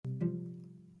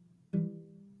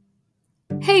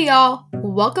Hey y'all,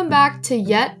 welcome back to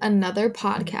yet another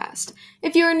podcast.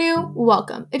 If you are new,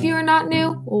 welcome. If you are not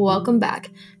new, welcome back.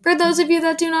 For those of you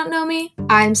that do not know me,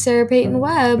 I'm Sarah Peyton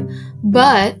Webb,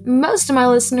 but most of my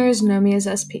listeners know me as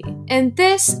SP, and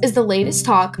this is the latest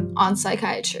talk on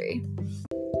psychiatry.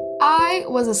 I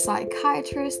was a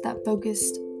psychiatrist that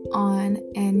focused on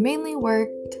and mainly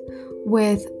worked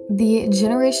with the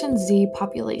Generation Z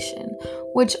population,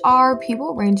 which are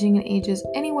people ranging in ages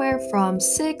anywhere from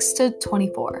 6 to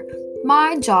 24.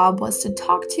 My job was to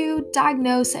talk to,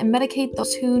 diagnose, and medicate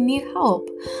those who need help.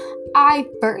 I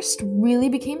first really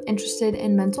became interested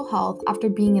in mental health after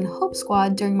being in Hope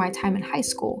Squad during my time in high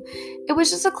school. It was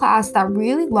just a class that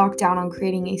really locked down on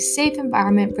creating a safe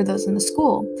environment for those in the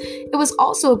school. It was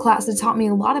also a class that taught me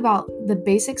a lot about the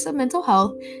basics of mental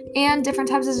health and different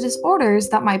types of disorders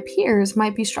that my peers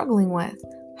might be struggling with.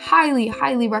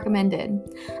 Highly recommended.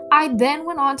 I then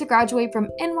went on to graduate from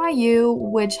NYU,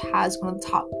 which has one of the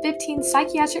top 15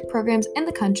 psychiatric programs in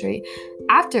the country,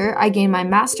 after I gained my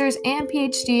master's and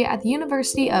PhD at the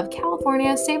University of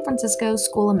California, San Francisco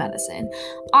School of Medicine.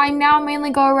 I now mainly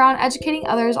go around educating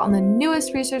others on the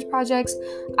newest research projects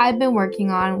I've been working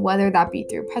on, whether that be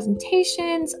through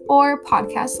presentations or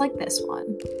podcasts like this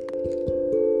one.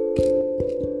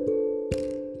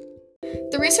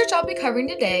 The research I'll be covering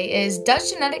today is,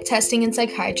 does genetic testing in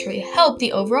psychiatry help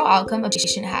the overall outcome a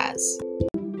patient has?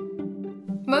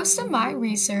 Most of my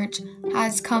research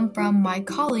has come from my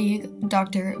colleague,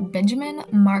 Dr. Benjamin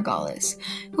Margolis,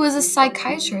 who is a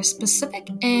psychiatrist specific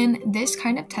in this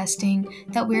kind of testing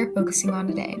that we're focusing on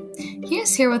today. He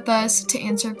is here with us to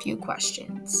answer a few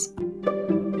questions.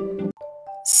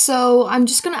 So I'm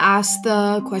just going to ask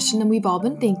the question that we've all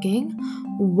been thinking.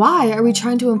 Why are we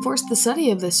trying to enforce the study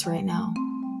of this right now?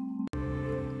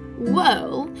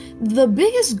 Well, the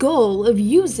biggest goal of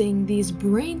using these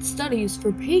brain studies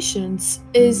for patients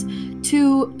is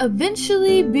to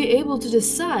eventually be able to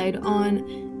decide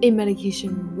on a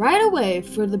medication right away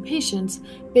for the patients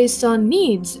based on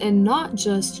needs and not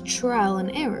just trial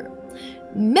and error.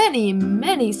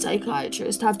 Many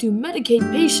psychiatrists have to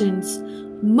medicate patients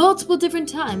multiple different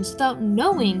times without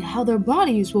knowing how their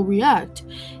bodies will react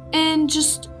and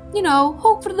just,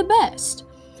 hope for the best.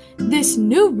 This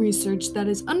new research that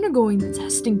is undergoing the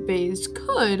testing phase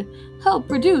could help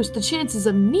reduce the chances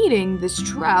of needing this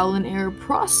trial and error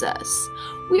process.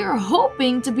 We are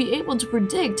hoping to be able to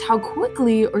predict how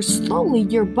quickly or slowly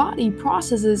your body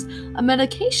processes a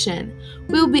medication.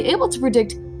 We will be able to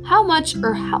predict how much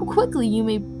or how quickly you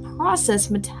may process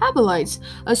metabolites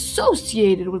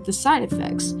associated with the side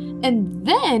effects, and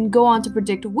then go on to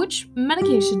predict which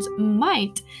medications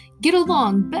might get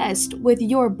along best with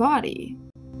your body.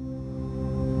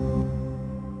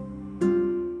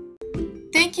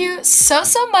 Thank you so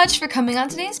much for coming on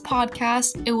today's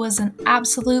podcast. It was an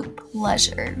absolute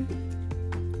pleasure.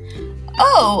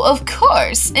 Oh, of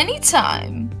course,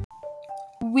 anytime.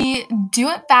 We do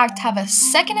in fact have a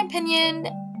second opinion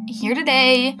here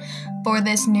today for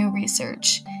this new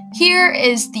research. Here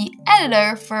is the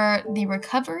editor for The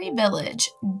Recovery Village,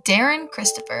 Darren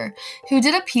Christopher, who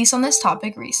did a piece on this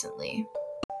topic recently.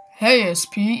 Hey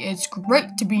SP, it's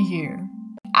great to be here.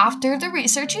 After the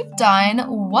research you've done,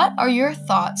 what are your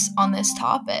thoughts on this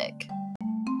topic?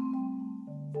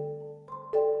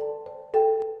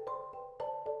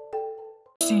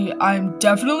 See, I'm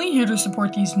definitely here to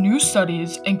support these new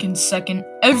studies and can second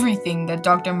everything that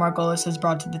Dr. Margolis has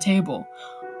brought to the table.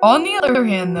 On the other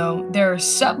hand, though, there are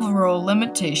several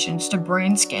limitations to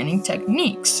brain scanning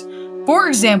techniques. For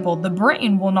example, the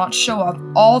brain will not show off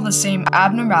all the same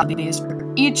abnormalities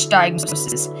for each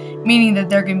diagnosis, meaning that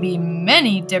there can be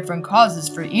many different causes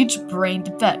for each brain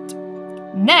defect.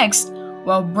 Next,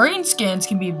 while brain scans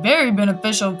can be very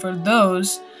beneficial for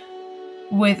those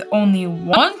with only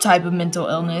one type of mental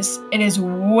illness, it is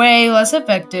way less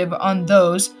effective on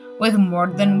those with more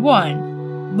than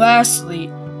one. Lastly,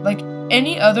 like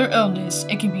any other illness,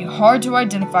 it can be hard to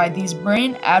identify these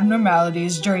brain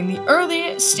abnormalities during the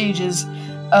early stages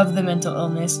of the mental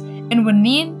illness and would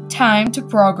need time to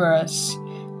progress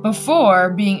before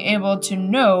being able to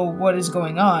know what is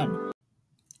going on.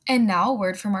 And now a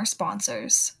word from our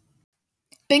sponsors.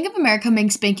 Bank of America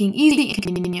makes banking easy and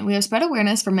convenient. We have spread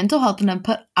awareness for mental health and have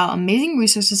put out amazing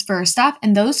resources for our staff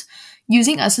and those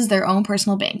using us as their own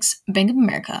personal banks. Bank of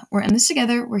America. We're in this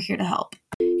together. We're here to help.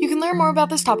 You can learn more about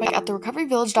this topic at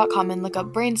therecoveryvillage.com and look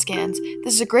up brain scans.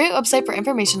 This is a great website for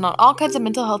information on all kinds of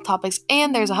mental health topics,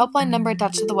 and there's a helpline number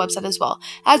attached to the website as well.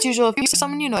 As usual, if you or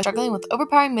someone you know is struggling with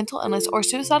overpowering mental illness or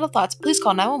suicidal thoughts, please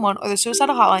call 911 or the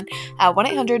suicidal hotline at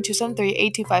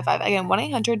 1-800-273-8255. Again,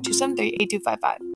 1-800-273-8255.